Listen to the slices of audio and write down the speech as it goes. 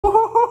What's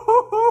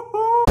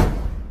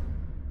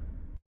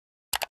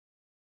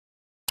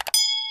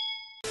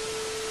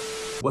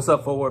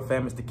up, Forward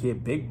fam? It's the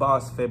kid, Big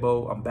Boss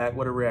Fibbo. I'm back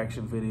with a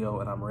reaction video,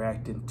 and I'm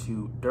reacting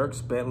to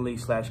Dierks Bentley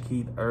 /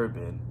 Keith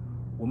Urban,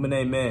 Woman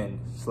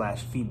Amen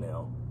 /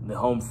 Female, the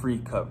Home Free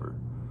cover.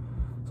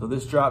 So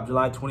this dropped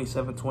July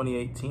 27,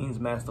 2018. It's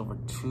amassed over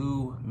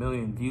 2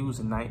 million views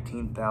and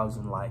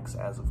 19,000 likes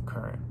as of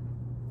current.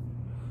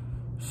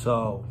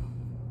 So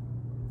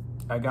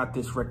I got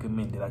this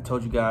recommended. I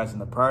told you guys in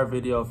the prior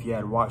video, if you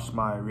had watched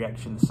my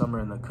reaction to Summer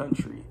in the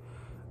Country,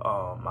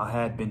 I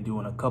had been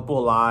doing a couple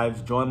of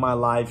lives. Join my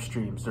live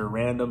streams. They're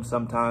random.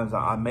 Sometimes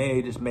I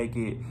may just make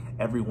it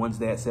every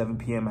Wednesday at 7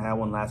 p.m. I had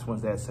one last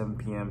Wednesday at 7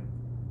 p.m.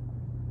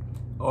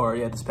 Or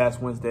yeah, this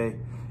past Wednesday.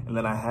 And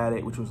then I had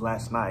it, which was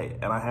last night.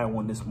 And I had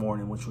one this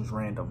morning, which was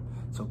random.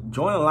 So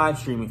join a live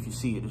stream if you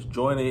see it. Just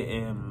join it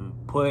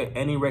and put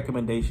any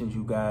recommendations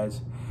you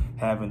guys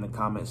have in the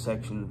comment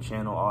section, the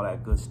channel, all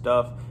that good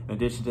stuff. In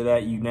addition to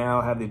that, you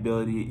now have the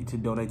ability to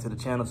donate to the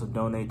channel, so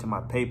donate to my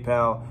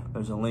PayPal.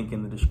 There's a link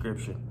in the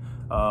description.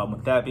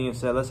 With that being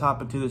said, let's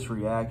hop into this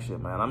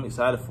reaction, man. I'm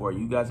excited for it.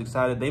 You guys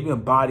excited? They've been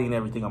embodying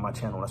everything on my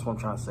channel. That's what I'm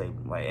trying to say.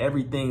 Like,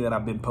 everything that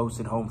I've been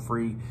posting home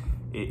free,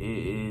 it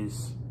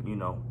is, you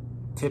know,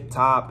 tip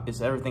top.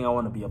 It's everything I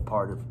want to be a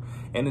part of.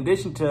 In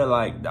addition to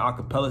like the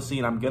acapella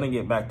scene, I'm gonna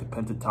get back to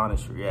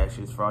Pentatonix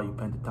reactions for all you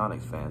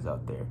Pentatonix fans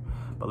out there.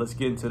 But let's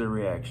get into the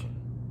reaction.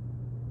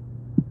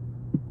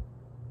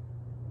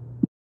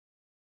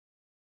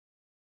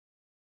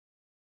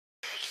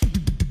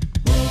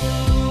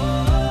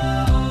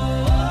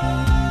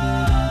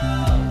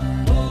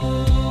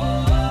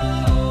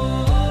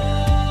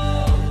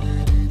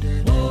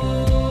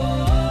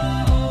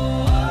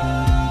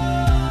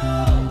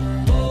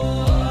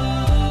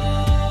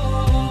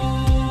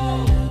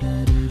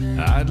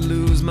 I'd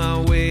lose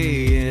my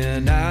way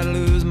and I'd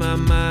lose my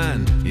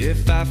mind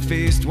if I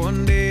faced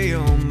one day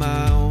on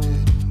my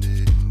own.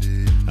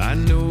 I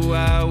knew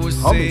I was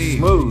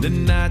saved the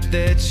night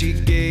that she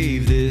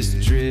gave this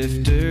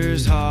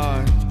drifter's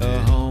heart a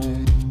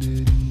home.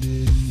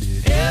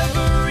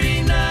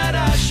 Every night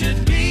I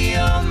should be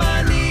on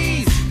my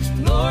knees.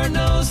 Lord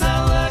knows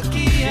how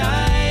lucky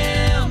I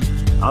am.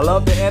 I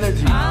love the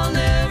energy. I'll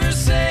never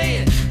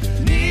say it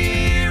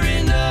near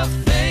enough.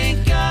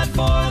 Thank God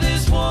for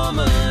this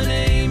woman.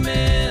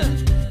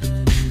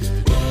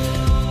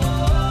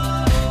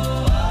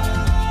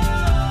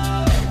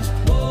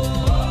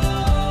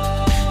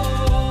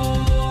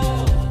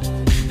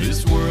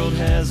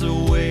 Has a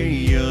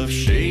way of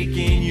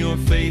shaking your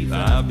faith.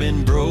 I've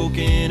been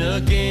broken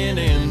again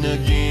and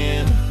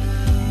again,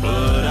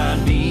 but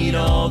I need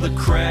all the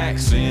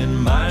cracks in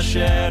my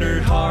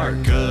shattered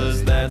heart,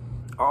 cause that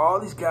all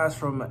these guys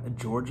from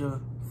Georgia,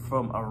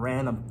 from a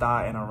random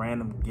thought and a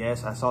random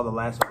guess. I saw the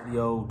last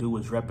video, dude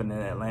was repping in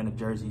Atlanta,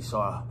 Jersey, so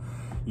I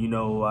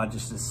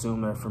just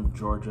assume they're from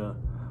Georgia.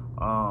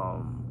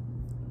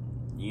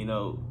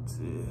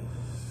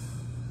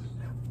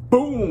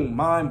 Boom,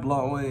 mind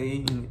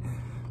blowing.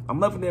 I'm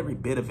loving every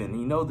bit of it.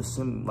 And you know the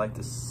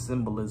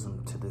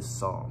symbolism to this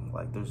song.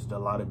 Like, there's a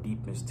lot of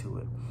deepness to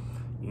it,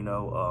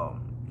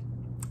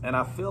 and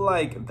I feel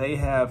like they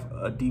have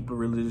a deeper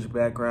religious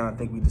background. I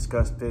think we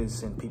discussed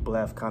this, and people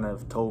have kind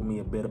of told me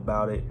a bit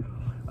about it.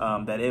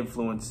 That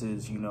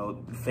influences,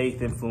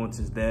 faith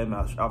influences them.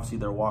 Obviously,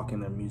 they're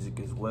walking their music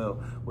as well,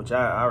 which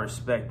I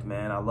respect,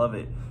 man. I love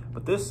it.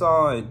 But this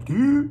song is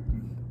deep.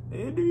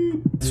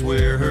 It's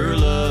where her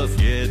love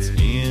gets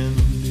in.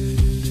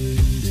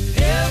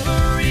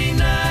 Every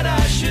night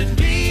I should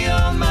be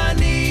on my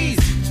knees.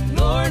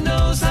 Lord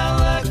knows how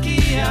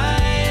lucky I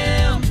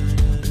am.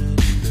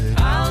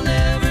 I'll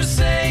never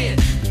say it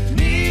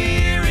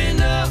near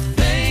enough.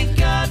 Thank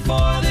God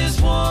for this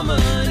woman,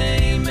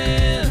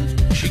 amen.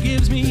 She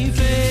gives me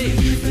faith,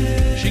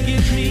 she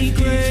gives me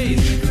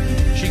grace,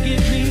 she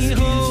gives me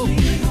hope,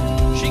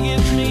 she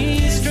gives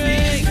me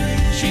strength,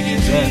 she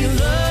gives me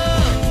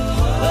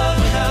love, love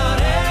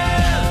without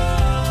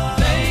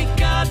end. Thank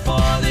God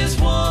for this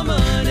woman.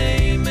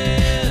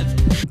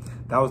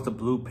 That was the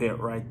blueprint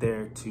right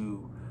there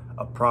to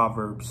a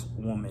Proverbs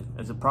woman.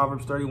 As a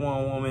Proverbs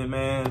 31 woman,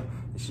 man,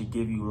 she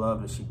give you love,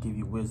 and she give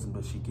you wisdom,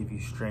 but she give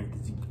you strength,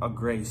 it's a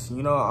grace.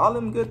 All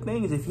them good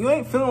things. If you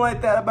ain't feeling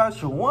like that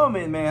about your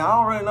woman, man, I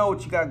don't really know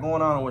what you got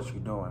going on and what you're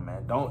doing,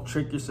 man. Don't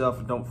trick yourself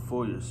and don't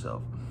fool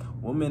yourself.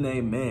 Woman,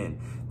 amen.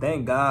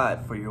 Thank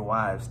God for your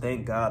wives.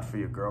 Thank God for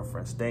your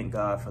girlfriends. Thank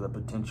God for the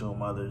potential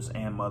mothers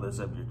and mothers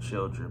of your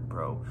children,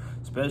 bro.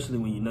 Especially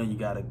when you know you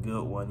got a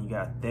good one. You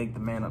got to thank the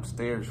man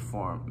upstairs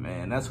for him,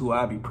 man. That's who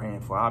I be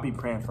praying for. I'll be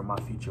praying for my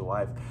future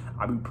wife.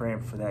 I'll be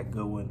praying for that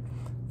good one,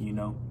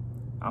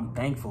 I'm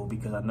thankful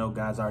because I know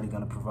God's already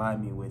going to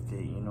provide me with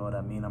it. You know what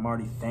I mean? I'm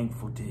already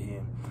thankful to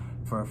him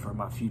for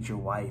my future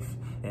wife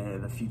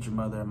and the future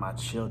mother of my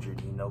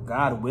children,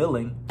 God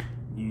willing.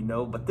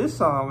 But this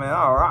song, man,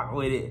 I'll rock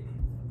with it.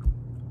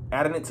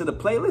 Adding it to the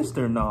playlist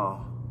or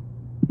no?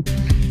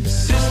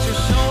 Sister,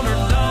 shoulder,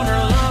 daughter,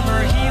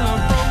 lover, healer,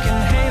 broken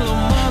halo,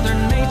 mother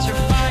nature,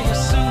 fire,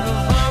 suit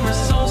of armor,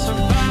 soul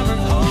survivor,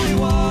 holy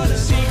water,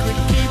 secret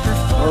keeper.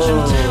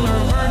 fortune teller,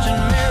 Virgin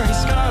Mary,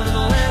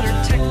 Scarlet Letter,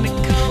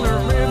 Technicolor,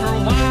 River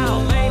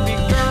Wild, baby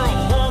girl,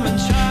 woman,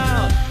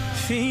 child,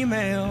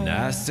 female. And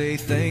I say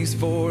thanks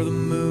for the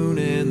moon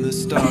and the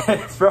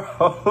stars.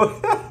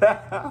 Bro,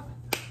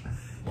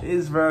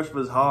 his verse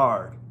was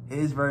hard.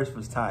 His verse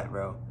was tight,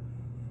 bro.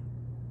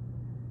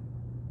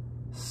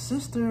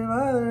 Sister,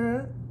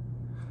 mother.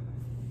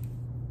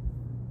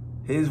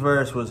 His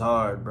verse was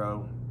hard,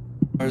 bro.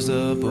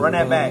 Run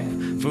that back.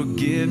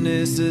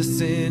 Forgiveness of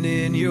sin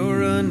in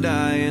your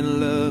undying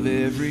love.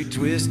 Every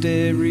twist,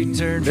 every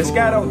turn. This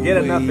guy don't get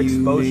enough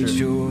exposure.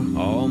 Sure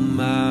all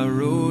my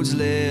roads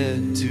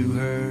led to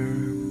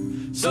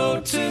her. So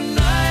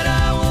tonight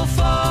I will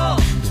fall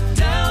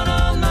down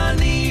on my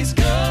knees,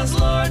 'cause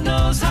Lord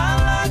knows how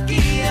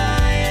lucky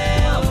I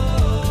am.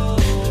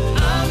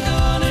 I'm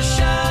gonna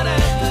shout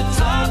at the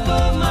top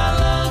of my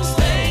lungs,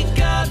 thank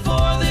God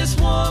for this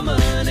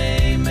woman,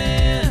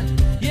 amen.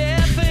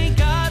 Yeah, thank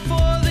God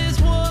for this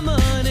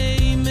woman,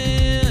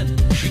 amen.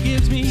 She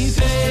gives me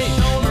faith,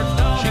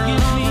 she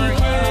gives me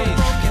grace,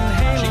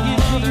 she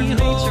gives me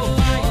nature,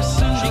 fire,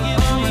 sun, she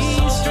gives me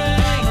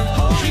strength,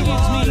 she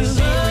gives me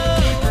secret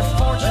keeper,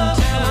 fortune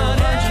teller,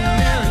 Virgin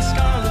Mary,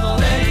 Scarlet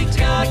Letter. Thank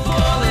God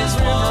for this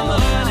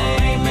woman,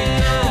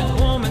 amen.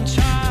 Woman,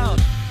 child,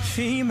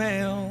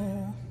 female.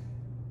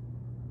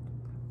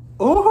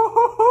 Ooh.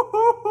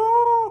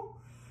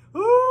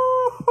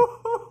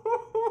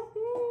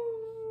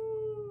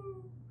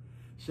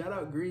 Shout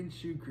out Green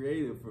Shoe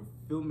Creative for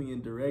filming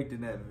and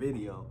directing that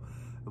video.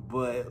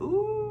 But,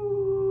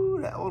 ooh,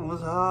 that one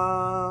was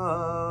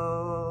hard.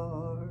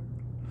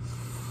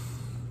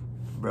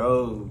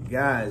 Bro,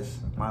 guys,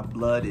 my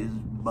blood is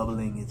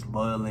bubbling, it's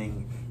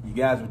boiling. You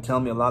guys were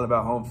telling me a lot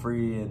about Home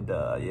Free, and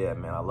yeah,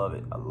 man, I love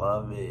it. I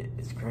love it.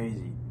 It's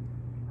crazy.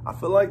 I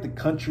feel like the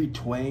country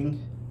twang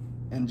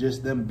and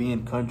just them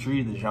being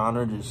country, the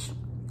genre, just,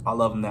 I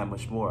love them that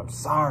much more. I'm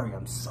sorry.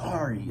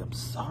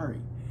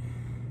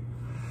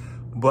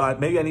 But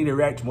maybe I need to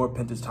react to more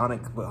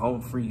pentatonic, but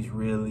Home Free's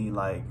really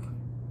like,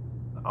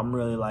 I'm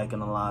really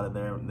liking a lot of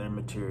their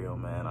material,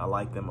 man. I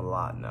like them a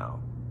lot now.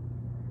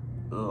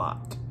 A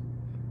lot.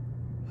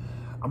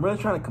 I'm really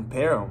trying to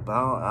compare them, but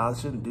I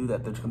shouldn't do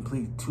that. They're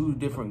completely two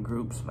different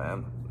groups,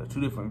 man. They're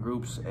two different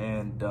groups,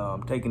 and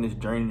I'm taking this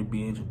journey to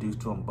be introduced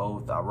to them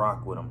both. I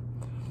rock with them.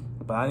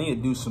 But I need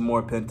to do some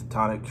more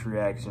pentatonic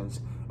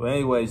reactions. But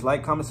anyways,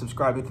 like, comment,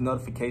 subscribe, hit the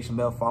notification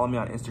bell. Follow me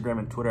on Instagram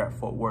and Twitter at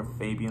Fort Worth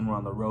Fabian. We're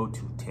on the road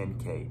to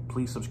 10K.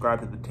 Please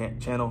subscribe to the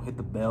channel, hit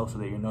the bell so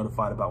that you're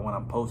notified about when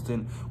I'm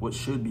posting, which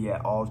should be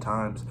at all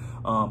times.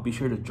 Be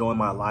sure to join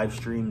my live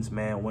streams,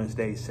 man.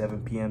 Wednesdays,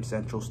 7 p.m.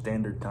 Central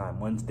Standard Time.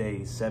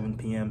 Wednesdays, 7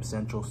 p.m.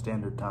 Central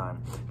Standard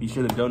Time. Be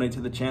sure to donate to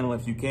the channel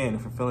if you can.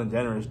 If you're feeling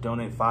generous,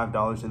 donate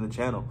 $5 to the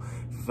channel.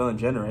 If you're feeling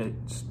generous,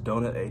 just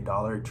donate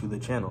 $1 to the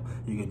channel.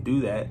 You can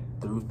do that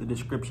through the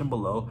description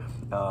below,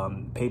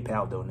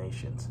 PayPal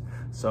donations.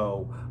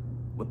 So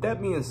with that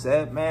being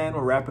said, man,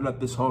 we're wrapping up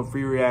this Home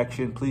Free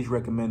reaction. Please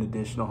recommend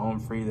additional Home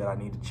Free that I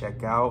need to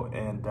check out,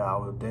 and I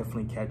will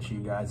definitely catch you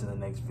guys in the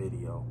next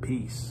video.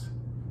 Peace.